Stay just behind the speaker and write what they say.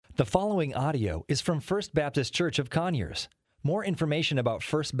The following audio is from First Baptist Church of Conyers. More information about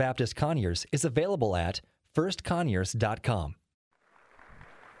First Baptist Conyers is available at firstconyers.com.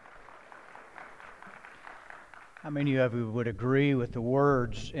 How many of you would agree with the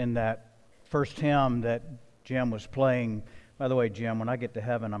words in that first hymn that Jim was playing? By the way, Jim, when I get to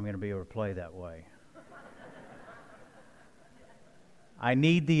heaven, I'm going to be able to play that way. I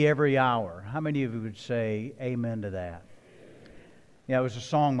need thee every hour. How many of you would say amen to that? Yeah, it was a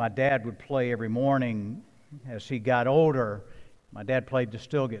song my dad would play every morning as he got older. My dad played the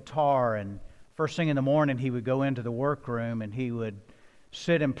steel guitar, and first thing in the morning he would go into the workroom and he would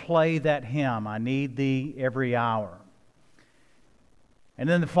sit and play that hymn, I need thee every hour. And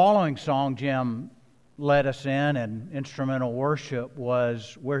then the following song Jim led us in, and instrumental worship,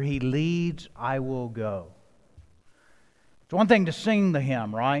 was Where He Leads, I Will Go. It's one thing to sing the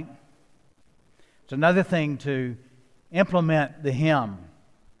hymn, right? It's another thing to implement the hymn.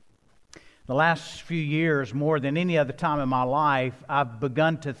 The last few years, more than any other time in my life, I've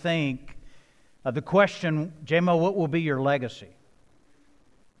begun to think of the question, J-Mo, what will be your legacy?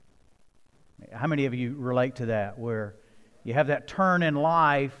 How many of you relate to that, where you have that turn in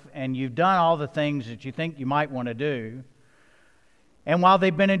life and you've done all the things that you think you might want to do, and while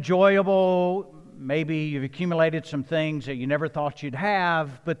they've been enjoyable, maybe you've accumulated some things that you never thought you'd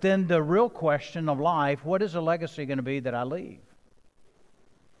have, but then the real question of life, what is the legacy going to be that I leave?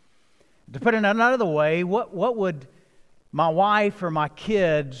 To put it another way, what would my wife or my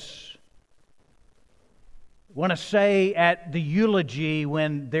kids want to say at the eulogy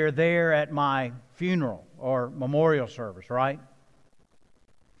when they're there at my funeral or memorial service, right?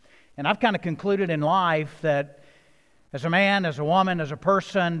 And I've kind of concluded in life that as a man, as a woman, as a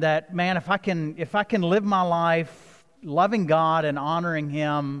person, that, man, if I can live my life loving God and honoring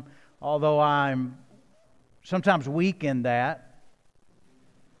Him, although I'm sometimes weak in that,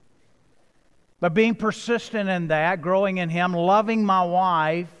 but being persistent in that, growing in Him, loving my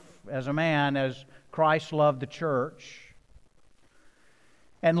wife as a man, as Christ loved the church,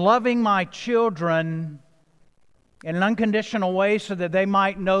 and loving my children in an unconditional way so that they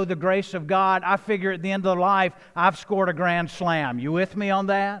might know the grace of God, I figure at the end of their life, I've scored a grand slam. You with me on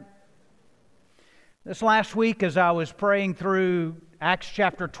that? This last week, as I was praying through Acts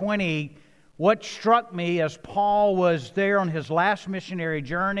chapter 20, what struck me as Paul was there on his last missionary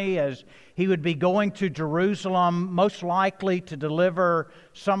journey, as he would be going to Jerusalem, most likely to deliver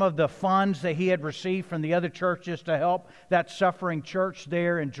some of the funds that he had received from the other churches to help that suffering church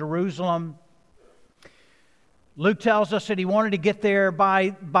there in Jerusalem. Luke tells us that he wanted to get there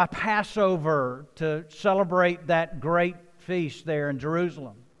by Passover to celebrate that great feast there in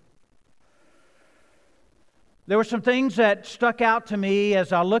Jerusalem. There were some things that stuck out to me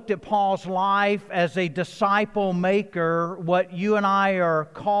as I looked at Paul's life as a disciple maker, what you and I are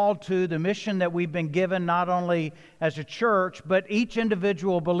called to, the mission that we've been given not only as a church, but each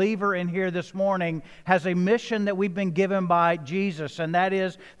individual believer in here this morning has a mission that we've been given by Jesus, and that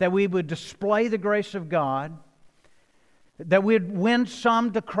is that we would display the grace of God, that we'd win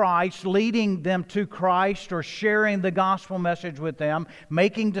some to Christ, leading them to Christ or sharing the gospel message with them,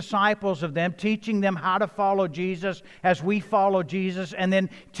 making disciples of them, teaching them how to follow Jesus as we follow Jesus, and then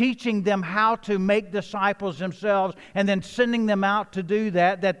teaching them how to make disciples themselves, and then sending them out to do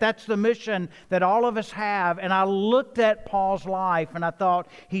that. That's the mission that all of us have. And I looked at Paul's life and I thought,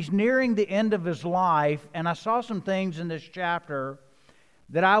 he's nearing the end of his life, and I saw some things in this chapter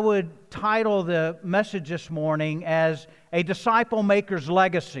that I would title the message this morning as a disciple maker's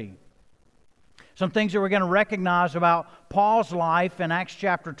legacy. Some things that we're going to recognize about Paul's life in Acts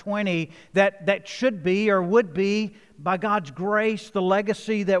chapter 20 that should be or would be, by God's grace, the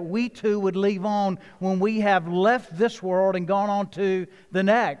legacy that we too would leave on when we have left this world and gone on to the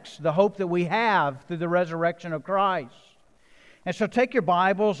next, the hope that we have through the resurrection of Christ. And so take your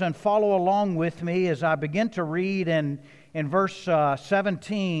Bibles and follow along with me as I begin to read in verse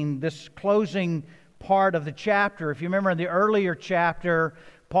 17, this closing part of the chapter. If you remember in the earlier chapter,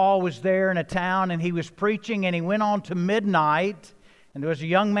 Paul was there in a town and he was preaching, and he went on to midnight, and there was a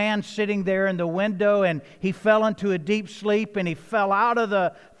young man sitting there in the window, and he fell into a deep sleep, and he fell out of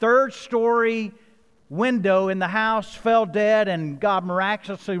the third-story window in the house, fell dead, and God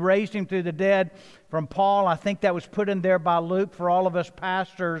miraculously raised him through the dead. From Paul, I think that was put in there by Luke for all of us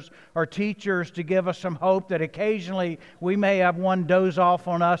pastors or teachers to give us some hope that occasionally we may have one doze off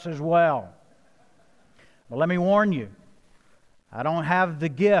on us as well. But let me warn you, I don't have the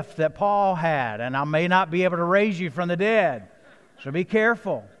gift that Paul had, and I may not be able to raise you from the dead. So be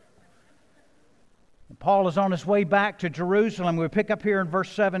careful. Paul is on his way back to Jerusalem. We pick up here in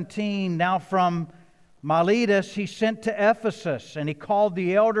verse 17. Now from Miletus he sent to Ephesus, and he called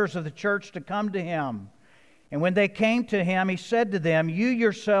the elders of the church to come to him. And when they came to him, he said to them, "You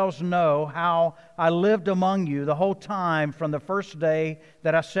yourselves know how I lived among you the whole time from the first day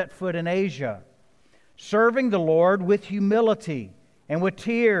that I set foot in Asia, serving the Lord with humility and with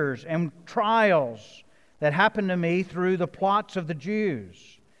tears and trials that happened to me through the plots of the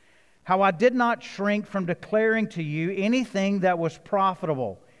Jews. How I did not shrink from declaring to you anything that was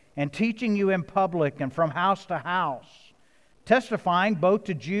profitable, and teaching you in public and from house to house, testifying both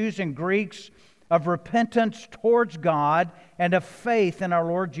to Jews and Greeks of repentance towards God and of faith in our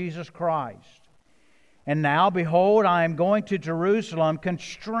Lord Jesus Christ. And now, behold, I am going to Jerusalem,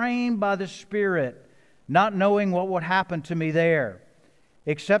 constrained by the Spirit, not knowing what would happen to me there,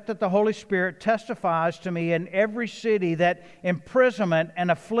 except that the Holy Spirit testifies to me in every city that imprisonment and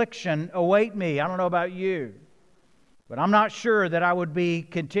affliction await me." I don't know about you, but I'm not sure that I would be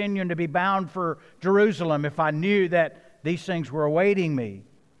continuing to be bound for Jerusalem if I knew that these things were awaiting me.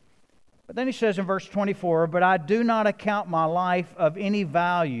 But then he says in verse 24, "But I do not account my life of any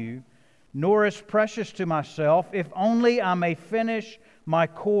value, nor as precious to myself, if only I may finish my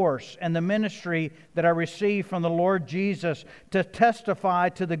course and the ministry that I received from the Lord Jesus to testify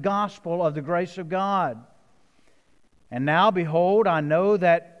to the gospel of the grace of God. And now, behold, I know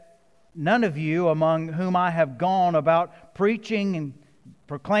that none of you among whom I have gone about preaching and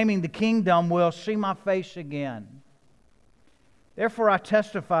proclaiming the kingdom will see my face again. Therefore I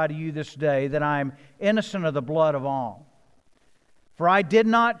testify to you this day that I am innocent of the blood of all. For I did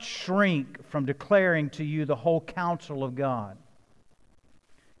not shrink from declaring to you the whole counsel of God.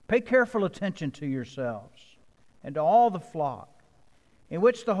 Pay careful attention to yourselves and to all the flock, in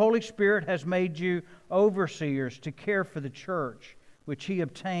which the Holy Spirit has made you overseers to care for the church, which He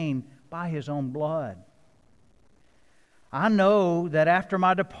obtained by His own blood. I know that after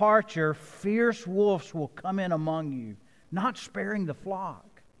my departure, fierce wolves will come in among you, not sparing the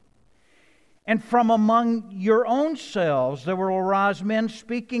flock. And from among your own selves there will arise men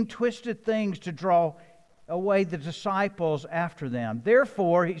speaking twisted things to draw away the disciples after them.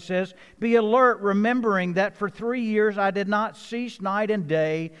 Therefore," he says, "be alert, remembering that for 3 years I did not cease night and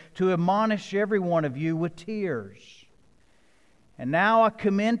day to admonish every one of you with tears. And now I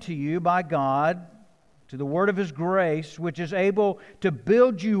commend to you by God, to the word of His grace, which is able to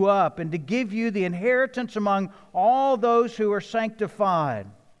build you up and to give you the inheritance among all those who are sanctified.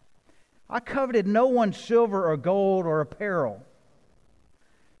 I coveted no one's silver or gold or apparel.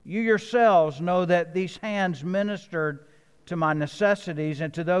 You yourselves know that these hands ministered to my necessities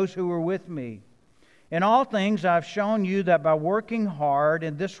and to those who were with me. In all things I have shown you that by working hard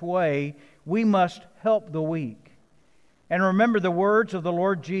in this way, we must help the weak. And remember the words of the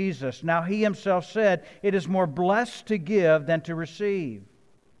Lord Jesus. Now He Himself said, 'It is more blessed to give than to receive.'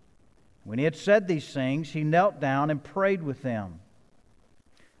 When He had said these things, He knelt down and prayed with them.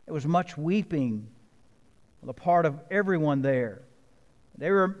 There was much weeping on the part of everyone there. They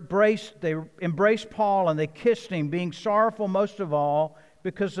embraced Paul and they kissed him, being sorrowful most of all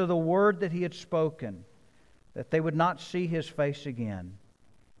because of the word that he had spoken, that they would not see his face again.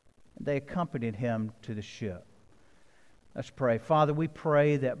 And they accompanied him to the ship." Let's pray. Father, we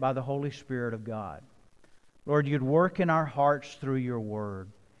pray that by the Holy Spirit of God, Lord, You'd work in our hearts through Your Word.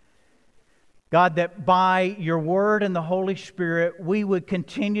 God, that by Your Word and the Holy Spirit, we would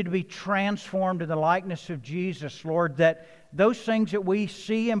continue to be transformed in the likeness of Jesus, Lord, that those things that we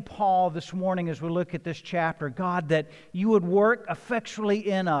see in Paul this morning as we look at this chapter, God, that You would work effectually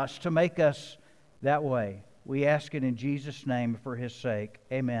in us to make us that way. We ask it in Jesus' name for His sake.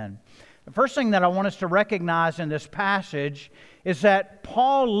 Amen. The first thing that I want us to recognize in this passage is that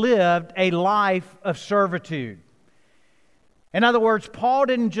Paul lived a life of servitude. In other words, Paul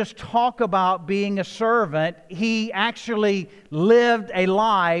didn't just talk about being a servant. He actually lived a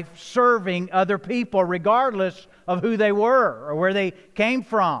life serving other people, regardless of who they were or where they came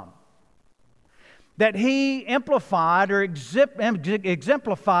from. That he amplified or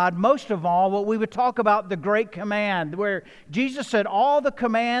exemplified most of all what we would talk about the Great Command, where Jesus said all the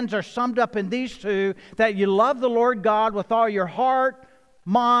commands are summed up in these two, that you love the Lord God with all your heart,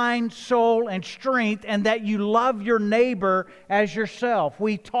 mind, soul, and strength, and that you love your neighbor as yourself.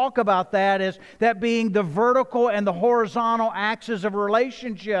 We talk about that as that being the vertical and the horizontal axis of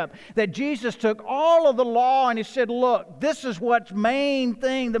relationship. That Jesus took all of the law and He said, look, this is what's the main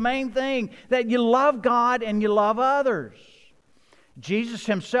thing, that you love God and you love others. Jesus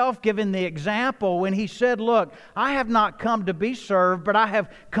himself giving the example when he said, look, I have not come to be served, but I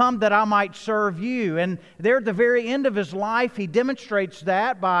have come that I might serve you. And there at the very end of his life, he demonstrates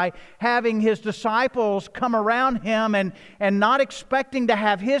that by having his disciples come around him and not expecting to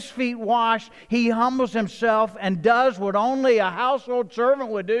have his feet washed. He humbles himself and does what only a household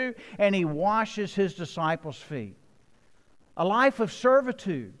servant would do, and he washes his disciples' feet. A life of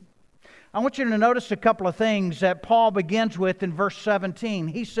servitude. I want you to notice a couple of things that Paul begins with in verse 17.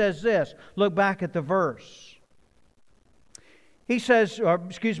 He says this. Look back at the verse. He says,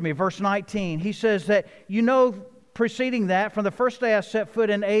 verse 19. He says that, preceding that, from the first day I set foot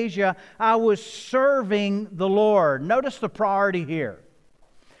in Asia, I was serving the Lord. Notice the priority here.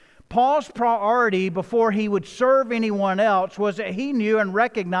 Paul's priority before he would serve anyone else was that he knew and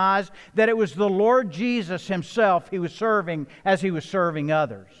recognized that it was the Lord Jesus himself he was serving as he was serving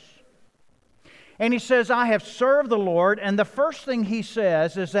others. And he says, I have served the Lord. And the first thing he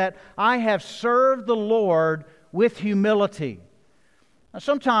says is that I have served the Lord with humility. Now,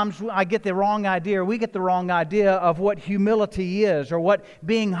 sometimes I get the wrong idea, or we get the wrong idea of what humility is or what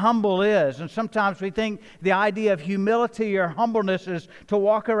being humble is. And sometimes we think the idea of humility or humbleness is to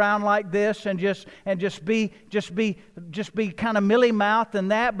walk around like this and just be kind of mealy-mouthed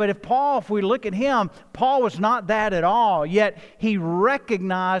and that. But if we look at him, Paul was not that at all. Yet he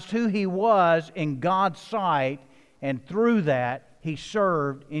recognized who he was in God's sight, and through that he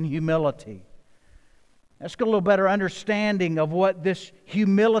served in humility. Let's get a little better understanding of what this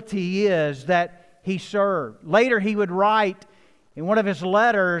humility is that he served. Later he would write in one of his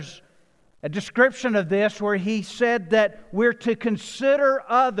letters a description of this where he said that we're to consider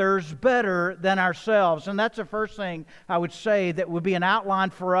others better than ourselves. And that's the first thing I would say that would be an outline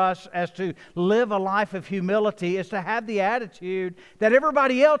for us as to live a life of humility, is to have the attitude that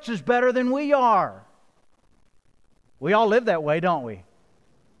everybody else is better than we are. We all live that way, don't we?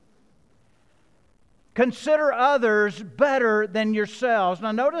 Consider others better than yourselves.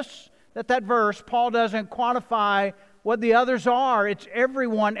 Now notice that verse, Paul doesn't quantify what the others are. It's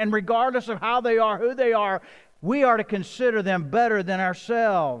everyone, and regardless of how they are, who they are, we are to consider them better than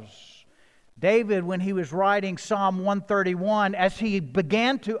ourselves. David, when he was writing Psalm 131, as he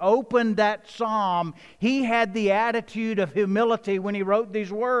began to open that psalm, he had the attitude of humility when he wrote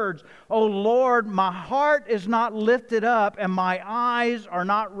these words, O Lord, my heart is not lifted up, and my eyes are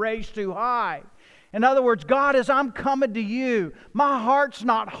not raised too high. In other words, God, as I'm coming to you, my heart's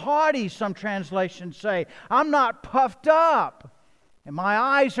not haughty, some translations say. I'm not puffed up, and my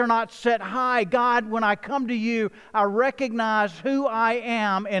eyes are not set high. God, when I come to you, I recognize who I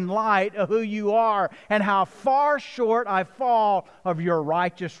am in light of who you are and how far short I fall of your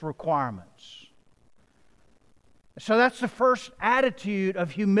righteous requirements. So that's the first attitude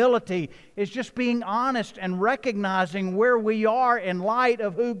of humility, is just being honest and recognizing where we are in light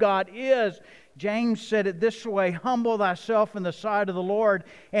of who God is. James said it this way, humble thyself in the sight of the Lord,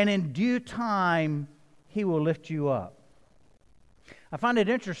 and in due time He will lift you up. I find it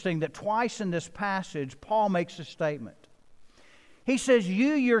interesting that twice in this passage, Paul makes a statement. He says,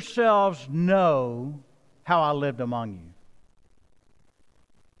 you yourselves know how I lived among you.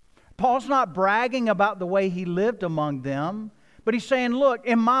 Paul's not bragging about the way he lived among them, but he's saying, look,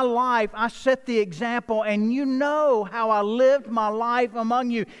 in my life, I set the example, and you know how I lived my life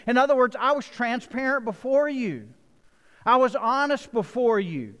among you. In other words, I was transparent before you. I was honest before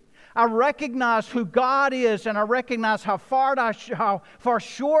you. I recognize who God is, and I recognize how far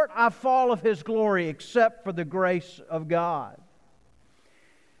short I fall of His glory, except for the grace of God.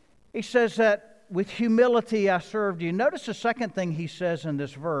 He says that with humility I served you. Notice the second thing he says in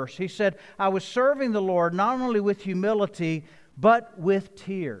this verse. He said, I was serving the Lord not only with humility, but with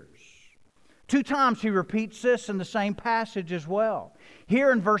tears. 2 times he repeats this in the same passage as well.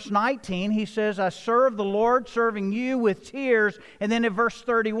 Here in verse 19, he says, I serve the Lord, serving you with tears. And then in verse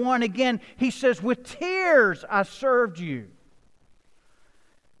 31, again, he says, with tears I served you.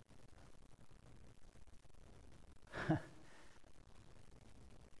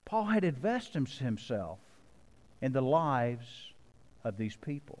 Paul had invested himself in the lives of these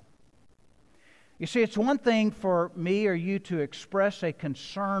people. You see, it's one thing for me or you to express a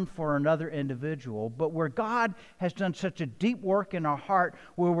concern for another individual, but where God has done such a deep work in our heart,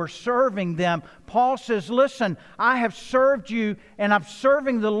 where we're serving them, Paul says, listen, I have served you, and I'm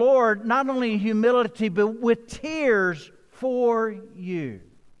serving the Lord not only in humility, but with tears for you.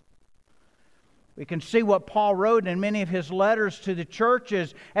 We can see what Paul wrote in many of his letters to the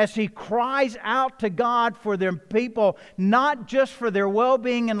churches as he cries out to God for their people, not just for their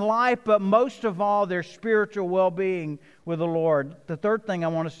well-being in life, but most of all their spiritual well-being with the Lord. The third thing I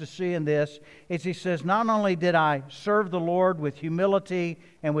want us to see in this is he says, not only did I serve the Lord with humility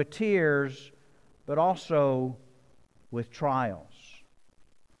and with tears, but also with trials.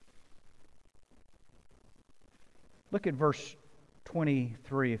 Look at verse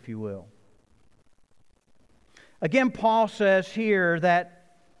 23, if you will. Again, Paul says here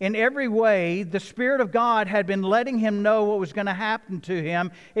that in every way the Spirit of God had been letting him know what was going to happen to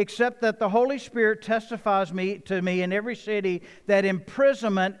him, except that the Holy Spirit testifies to me in every city that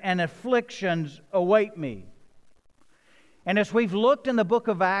imprisonment and afflictions await me. And as we've looked in the book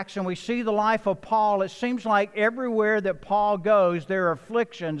of Acts and we see the life of Paul, it seems like everywhere that Paul goes, there are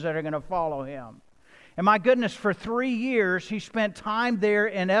afflictions that are going to follow him. And my goodness, for 3 years, he spent time there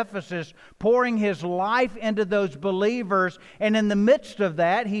in Ephesus, pouring his life into those believers. And in the midst of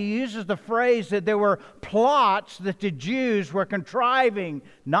that, he uses the phrase that there were plots that the Jews were contriving,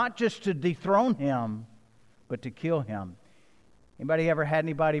 not just to dethrone him, but to kill him. Anybody ever had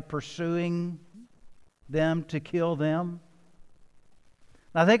anybody pursuing them to kill them?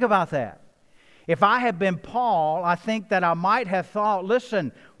 Now think about that. If I had been Paul, I think that I might have thought,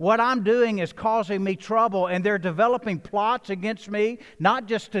 listen, what I'm doing is causing me trouble, and they're developing plots against me, not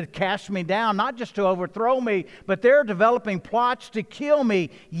just to cast me down, not just to overthrow me, but they're developing plots to kill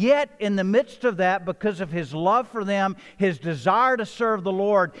me. Yet, in the midst of that, because of his love for them, his desire to serve the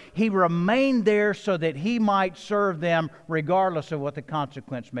Lord, he remained there so that he might serve them regardless of what the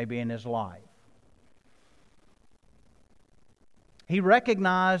consequence may be in his life. He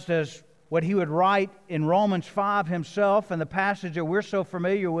recognized, as what he would write in Romans 5 himself, and the passage that we're so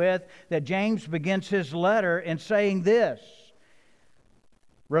familiar with, that James begins his letter in saying this,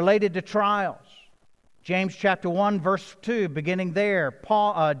 related to trials. James chapter 1, verse 2, beginning there,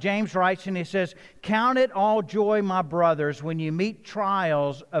 James writes and he says, "Count it all joy, my brothers, when you meet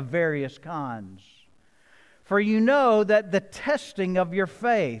trials of various kinds. For you know that the testing of your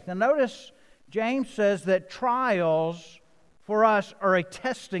faith," and notice James says that trials for us are a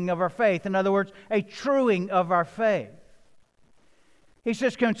testing of our faith. In other words, a truing of our faith. He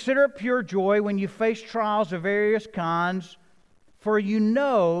says, "Consider it pure joy when you face trials of various kinds, for you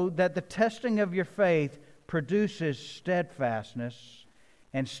know that the testing of your faith produces steadfastness,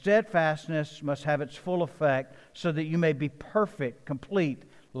 and steadfastness must have its full effect, so that you may be perfect, complete,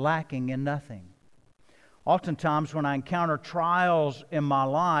 lacking in nothing." Oftentimes when I encounter trials in my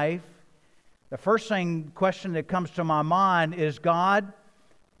life, the first question that comes to my mind is, God,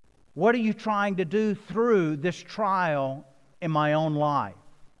 what are you trying to do through this trial in my own life?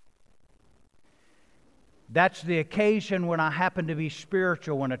 That's the occasion when I happen to be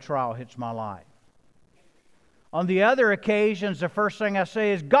spiritual when a trial hits my life. On the other occasions, the first thing I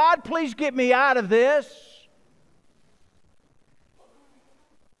say is, God, please get me out of this.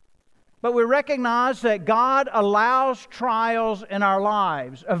 But we recognize that God allows trials in our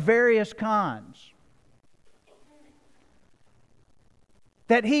lives of various kinds,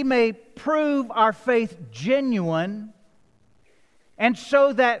 that He may prove our faith genuine, and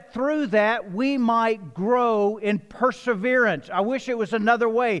so that through that we might grow in perseverance. I wish it was another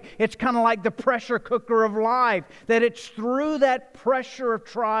way. It's kind of like the pressure cooker of life, that it's through that pressure of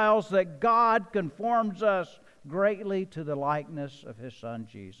trials that God conforms us greatly to the likeness of His Son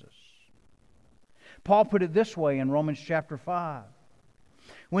Jesus. Paul put it this way in Romans chapter 5.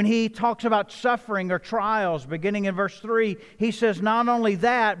 When he talks about suffering or trials, beginning in verse 3, he says, "Not only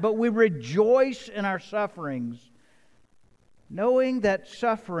that, but we rejoice in our sufferings, knowing that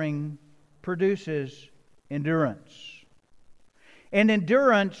suffering produces endurance. And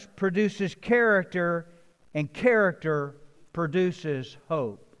endurance produces character, and character produces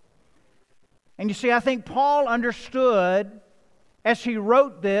hope." And you see, I think Paul understood as he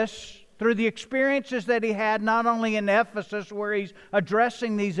wrote this, through the experiences that he had not only in Ephesus where he's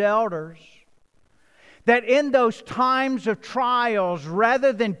addressing these elders, that in those times of trials,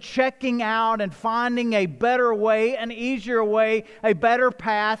 rather than checking out and finding a better way, an easier way, a better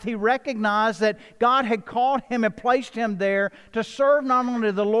path, he recognized that God had called him and placed him there to serve not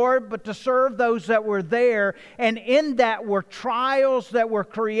only the Lord, but to serve those that were there. And in that were trials that were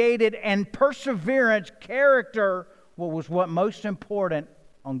created, and perseverance, character, what was what most important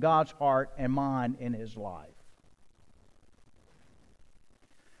on God's heart and mind in his life.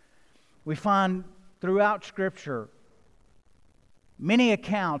 We find throughout Scripture many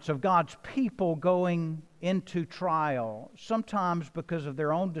accounts of God's people going into trial, sometimes because of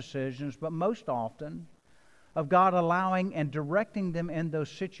their own decisions, but most often of God allowing and directing them in those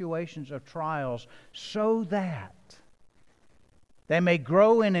situations of trials so that they may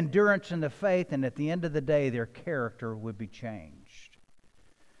grow in endurance in the faith, and at the end of the day, their character would be changed.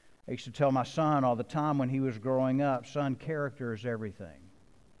 I used to tell my son all the time when he was growing up, son, character is everything.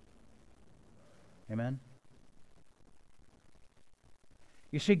 Amen?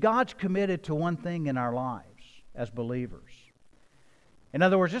 You see, God's committed to one thing in our lives as believers. In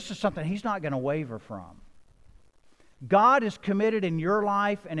other words, this is something He's not going to waver from. God is committed in your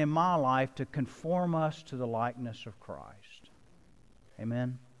life and in my life to conform us to the likeness of Christ.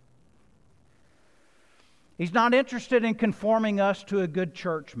 Amen? He's not interested in conforming us to a good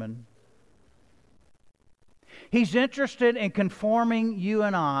churchman. He's interested in conforming you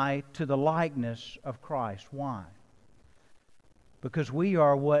and I to the likeness of Christ. Why? Because we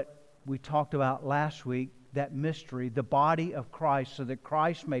are what we talked about last week, that mystery, the body of Christ, so that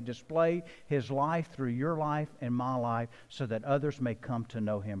Christ may display His life through your life and my life, so that others may come to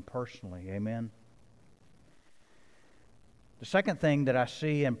know Him personally. Amen? The second thing that I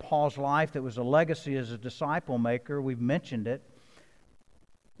see in Paul's life that was a legacy as a disciple maker, we've mentioned it,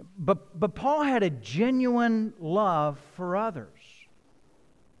 but Paul had a genuine love for others.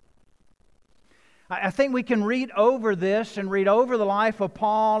 I think we can read over this and read over the life of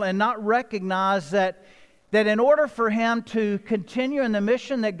Paul and not recognize that in order for him to continue in the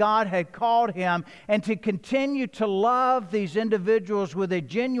mission that God had called him and to continue to love these individuals with a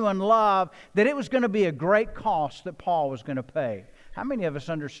genuine love, that it was going to be a great cost that Paul was going to pay. How many of us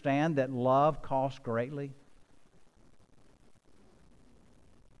understand that love costs greatly?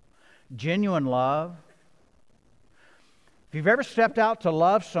 Genuine love. If you've ever stepped out to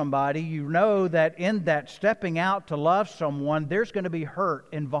love somebody, you know that in that stepping out to love someone, there's going to be hurt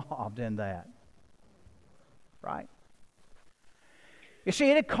involved in that. Right? You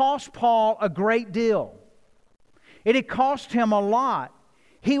see, it had cost Paul a great deal. It had cost him a lot.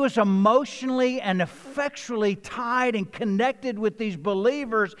 He was emotionally and effectually tied and connected with these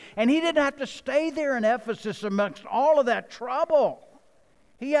believers, and he didn't have to stay there in Ephesus amongst all of that trouble.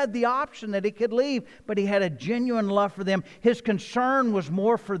 He had the option that he could leave, but he had a genuine love for them. His concern was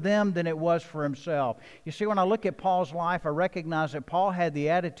more for them than it was for himself. You see, when I look at Paul's life, I recognize that Paul had the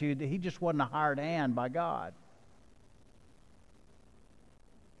attitude that he just wasn't a hired hand by God.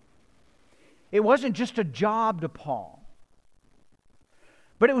 It wasn't just a job to Paul,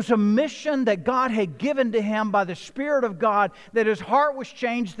 but it was a mission that God had given to him by the Spirit of God, that his heart was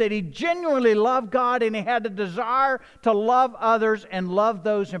changed, that he genuinely loved God, and he had a desire to love others and love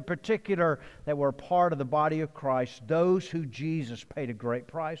those in particular that were part of the body of Christ, those who Jesus paid a great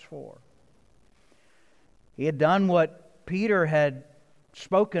price for. He had done what Peter had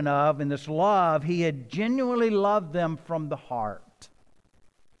spoken of in this love. He had genuinely loved them from the heart.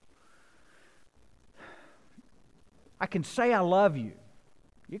 I can say I love you.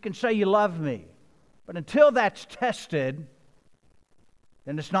 You can say you love me. But until that's tested,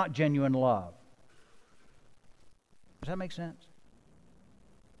 then it's not genuine love. Does that make sense?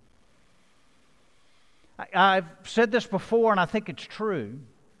 I've said this before, and I think it's true,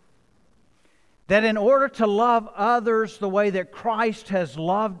 that in order to love others the way that Christ has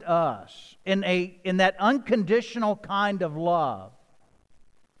loved us, in that unconditional kind of love,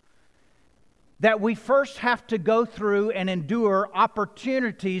 that we first have to go through and endure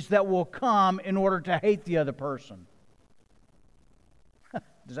opportunities that will come in order to hate the other person.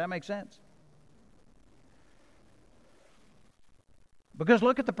 Does that make sense? Because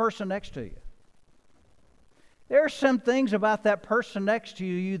look at the person next to you. There are some things about that person next to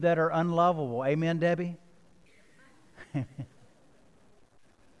you that are unlovable. Amen, Debbie?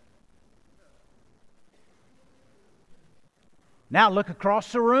 Now look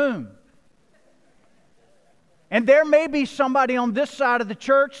across the room. And there may be somebody on this side of the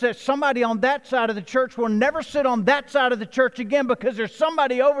church that somebody on that side of the church will never sit on that side of the church again, because there's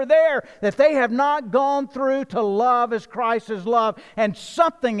somebody over there that they have not gone through to love as Christ has loved. And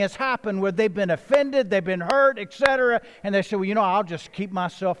something has happened where they've been offended, they've been hurt, etc. And they say, well, I'll just keep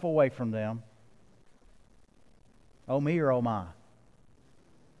myself away from them. Oh me or oh my.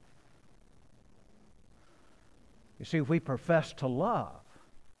 You see, if we profess to love,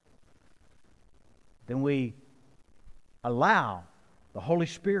 then we allow the Holy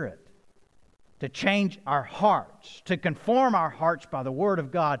Spirit to change our hearts, to conform our hearts by the Word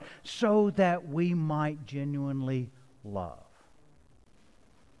of God, so that we might genuinely love.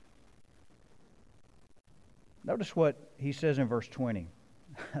 Notice what he says in verse 20.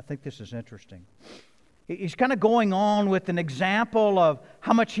 I think this is interesting. He's kind of going on with an example of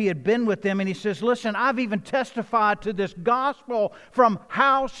how much he had been with them. And he says, listen, I've even testified to this gospel from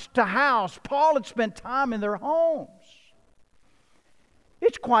house to house. Paul had spent time in their homes.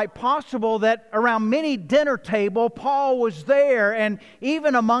 It's quite possible that around many dinner table, Paul was there. And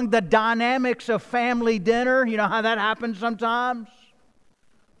even among the dynamics of family dinner, you know how that happens sometimes?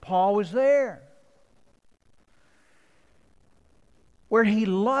 Paul was there, where he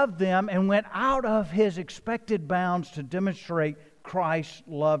loved them and went out of his expected bounds to demonstrate Christ's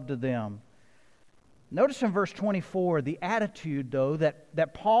love to them. Notice in verse 24, the attitude, though,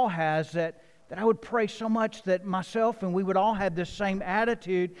 that Paul has, that I would pray so much that myself and we would all have this same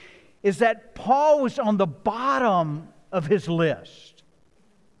attitude, is that Paul was on the bottom of his list.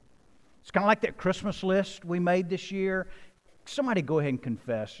 It's kind of like that Christmas list we made this year. Somebody go ahead and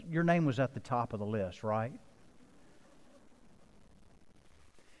confess. Your name was at the top of the list, right?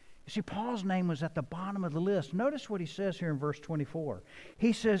 You see, Paul's name was at the bottom of the list. Notice what he says here in verse 24.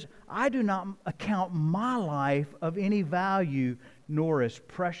 He says, I do not account my life of any value, nor as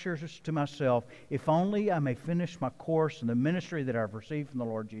precious to myself, if only I may finish my course in the ministry that I've received from the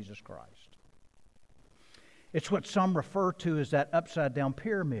Lord Jesus Christ. It's what some refer to as that upside-down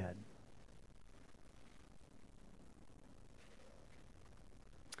pyramid.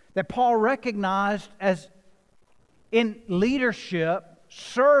 That Paul recognized as in leadership,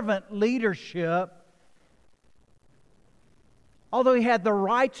 servant leadership, although he had the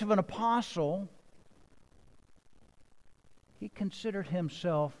rights of an apostle, he considered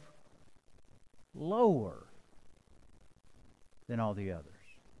himself lower than all the others.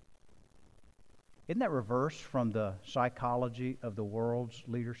 Isn't that reverse from the psychology of the world's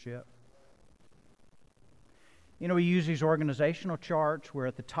leadership? You know, we use these organizational charts where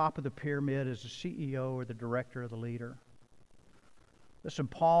at the top of the pyramid is the CEO or the director or the leader. Listen,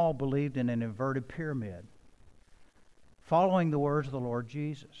 Paul believed in an inverted pyramid, following the words of the Lord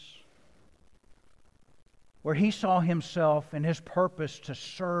Jesus, where he saw himself and his purpose to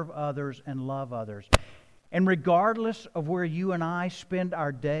serve others and love others. And regardless of where you and I spend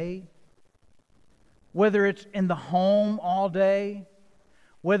our day, whether it's in the home all day,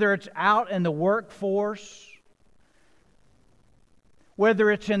 whether it's out in the workforce,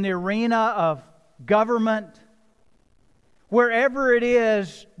 whether it's in the arena of government, wherever it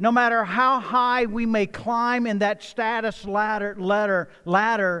is, no matter how high we may climb in that status ladder,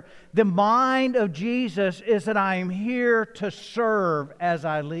 the mind of Jesus is that I am here to serve as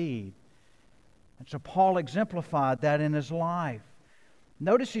I lead. And so Paul exemplified that in his life.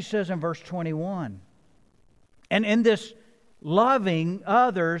 Notice he says in verse 21, and in this loving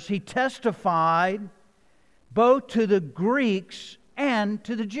others, he testified both to the Greeks and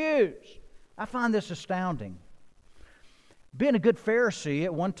to the Jews. I find this astounding. Being a good Pharisee,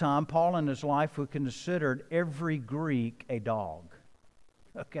 at one time, Paul in his life would considered every Greek a dog.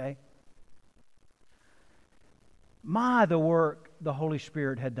 Okay? The work the Holy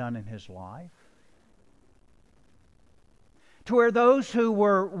Spirit had done in his life. To where those who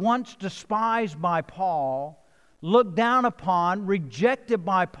were once despised by Paul, looked down upon, rejected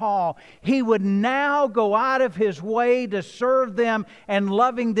by Paul, he would now go out of his way to serve them and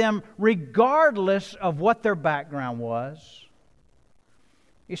loving them regardless of what their background was.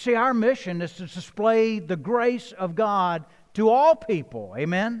 You see, our mission is to display the grace of God to all people.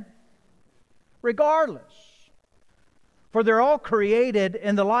 Amen? Regardless. For they're all created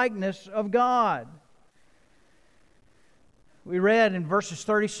in the likeness of God. We read in verses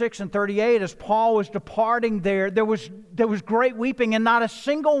 36 and 38, as Paul was departing there was great weeping, and not a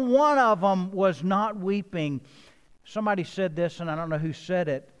single one of them was not weeping. Somebody said this, and I don't know who said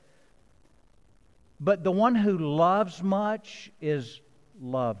it, but the one who loves much is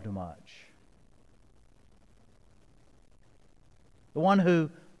loved much. The one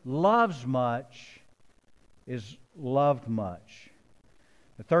who loves much is loved much.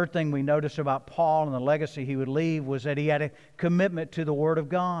 The third thing we notice about Paul and the legacy he would leave was that he had a commitment to the Word of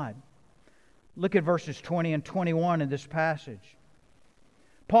God. Look at verses 20 and 21 in this passage.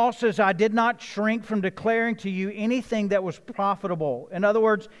 Paul says, I did not shrink from declaring to you anything that was profitable. In other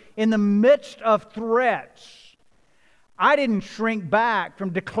words, in the midst of threats, I didn't shrink back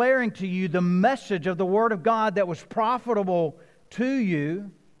from declaring to you the message of the Word of God that was profitable to you.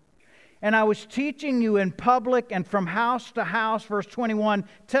 And I was teaching you in public and from house to house, verse 21,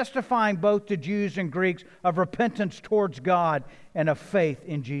 testifying both to Jews and Greeks of repentance towards God and of faith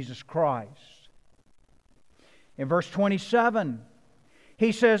in Jesus Christ. In verse 27,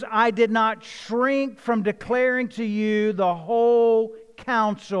 he says, I did not shrink from declaring to you the whole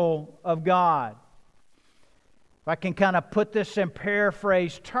counsel of God. If I can kind of put this in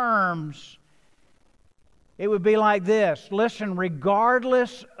paraphrase terms, It would be like this. Listen,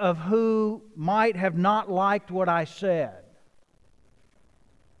 regardless of who might have not liked what I said,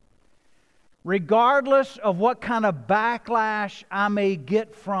 regardless of what kind of backlash I may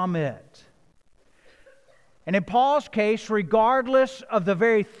get from it, and in Paul's case, regardless of the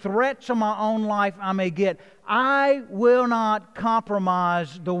very threats of my own life I may get, I will not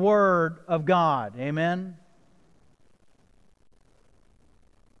compromise the Word of God. Amen?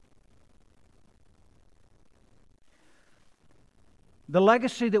 The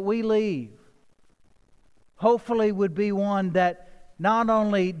legacy that we leave, hopefully, would be one that not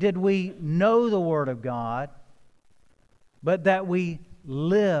only did we know the Word of God, but that we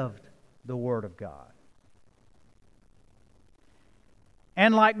lived the Word of God.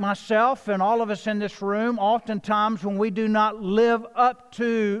 And like myself and all of us in this room, oftentimes when we do not live up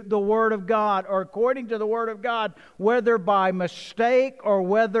to the Word of God or according to the Word of God, whether by mistake or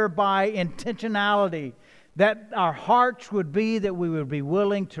whether by intentionality, that our hearts would be that we would be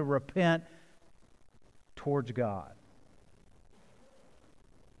willing to repent towards God.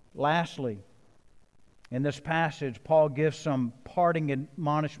 Lastly, in this passage, Paul gives some parting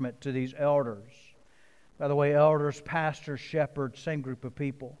admonishment to these elders. By the way, elders, pastors, shepherds, same group of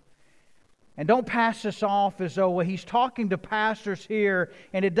people. And don't pass this off as though, well, he's talking to pastors here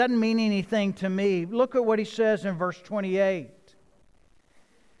and it doesn't mean anything to me. Look at what he says in verse 28.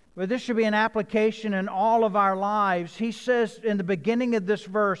 But this should be an application in all of our lives. He says in the beginning of this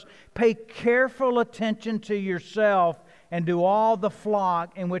verse, pay careful attention to yourself and to all the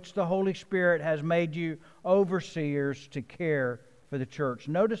flock in which the Holy Spirit has made you overseers to care for the church.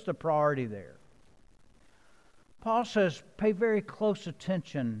 Notice the priority there. Paul says, pay very close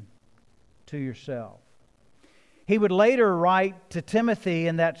attention to yourself. He would later write to Timothy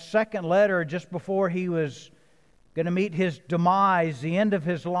in that second letter just before he was going to meet his demise, the end of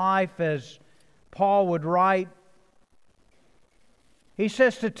his life, as Paul would write. He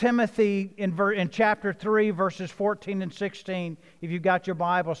says to Timothy in chapter 3, verses 14 and 16, if you've got your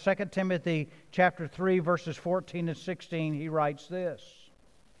Bible, 2 Timothy chapter 3, verses 14 and 16, he writes this.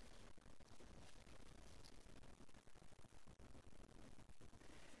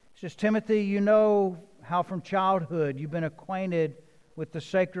 He says, Timothy, you know how from childhood you've been acquainted with the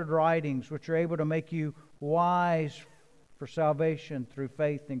sacred writings, which are able to make you wise for salvation through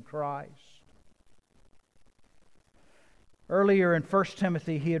faith in Christ. Earlier in 1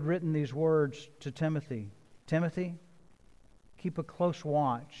 Timothy, he had written these words to Timothy. Timothy, keep a close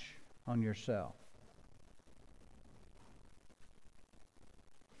watch on yourself.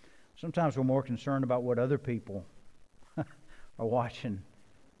 Sometimes we're more concerned about what other people are watching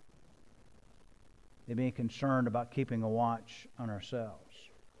than being concerned about keeping a watch on ourselves.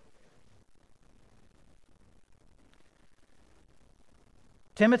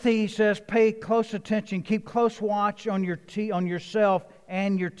 Timothy, he says, pay close attention, keep close watch on yourself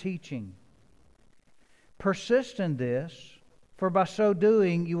and your teaching. Persist in this, for by so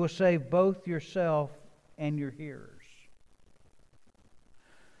doing you will save both yourself and your hearers.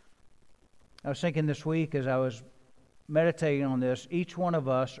 I was thinking this week as I was meditating on this, each one of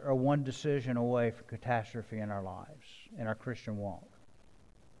us are one decision away from catastrophe in our lives, in our Christian walk.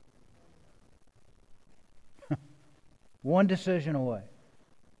 One decision away.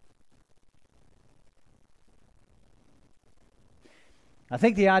 I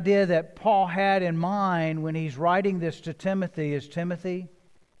think the idea that Paul had in mind when he's writing this to Timothy is, Timothy,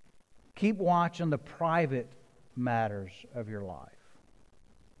 keep watch on the private matters of your life.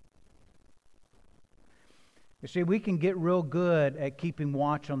 You see, we can get real good at keeping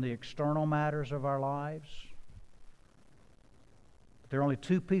watch on the external matters of our lives. But there are only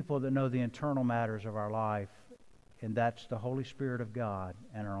two people that know the internal matters of our life, and that's the Holy Spirit of God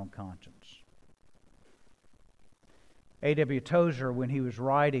and our own conscience. A.W. Tozer, when he was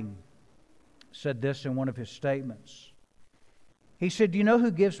writing, said this in one of his statements. He said, do you know who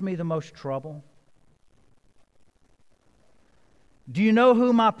gives me the most trouble? Do you know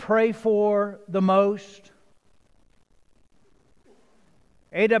whom I pray for the most?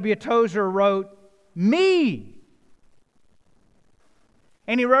 A.W. Tozer wrote, me.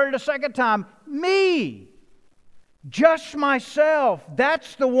 And he wrote it a second time, me. Just myself.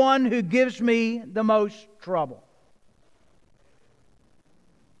 That's the one who gives me the most trouble.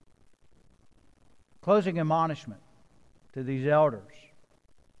 Closing admonishment to these elders,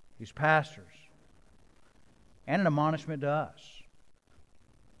 these pastors, and an admonishment to us.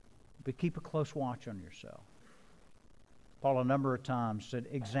 But keep a close watch on yourself. Paul a number of times said,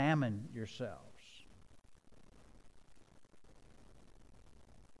 examine yourselves.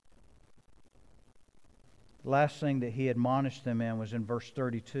 The last thing that he admonished them in was in verse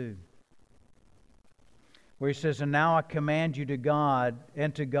 32. where he says, "And now I command you to God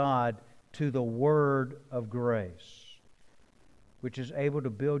and to God, to the word of grace, which is able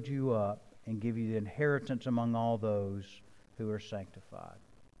to build you up and give you the inheritance among all those who are sanctified."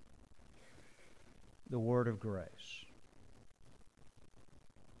 The word of grace.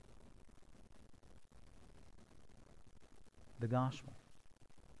 The gospel.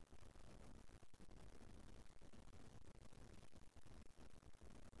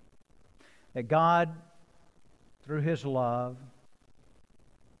 That God, through His love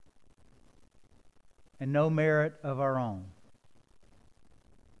and no merit of our own,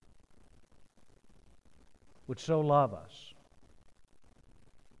 would so love us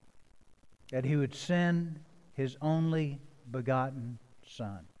that He would send His only begotten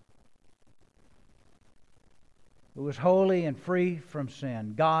Son, who was holy and free from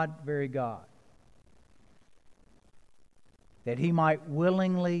sin, God, very God, that He might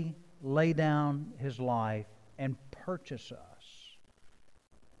willingly lay down His life and purchase us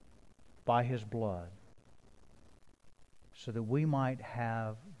by His blood, so that we might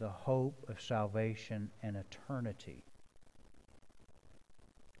have the hope of salvation and eternity.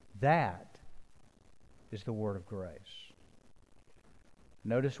 That is the word of grace.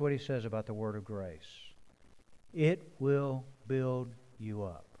 Notice what he says about the word of grace. It will build you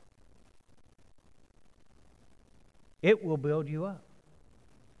up. It will build you up.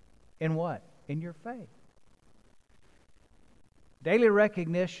 In what? In your faith. Daily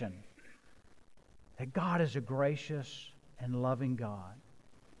recognition that God is a gracious and loving God.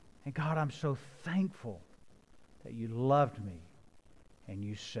 And God, I'm so thankful that you loved me and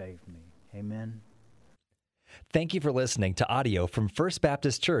you saved me. Amen. Thank you for listening to audio from First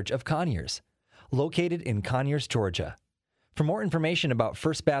Baptist Church of Conyers, located in Conyers, Georgia. For more information about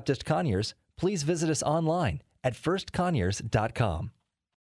First Baptist Conyers, please visit us online at firstconyers.com.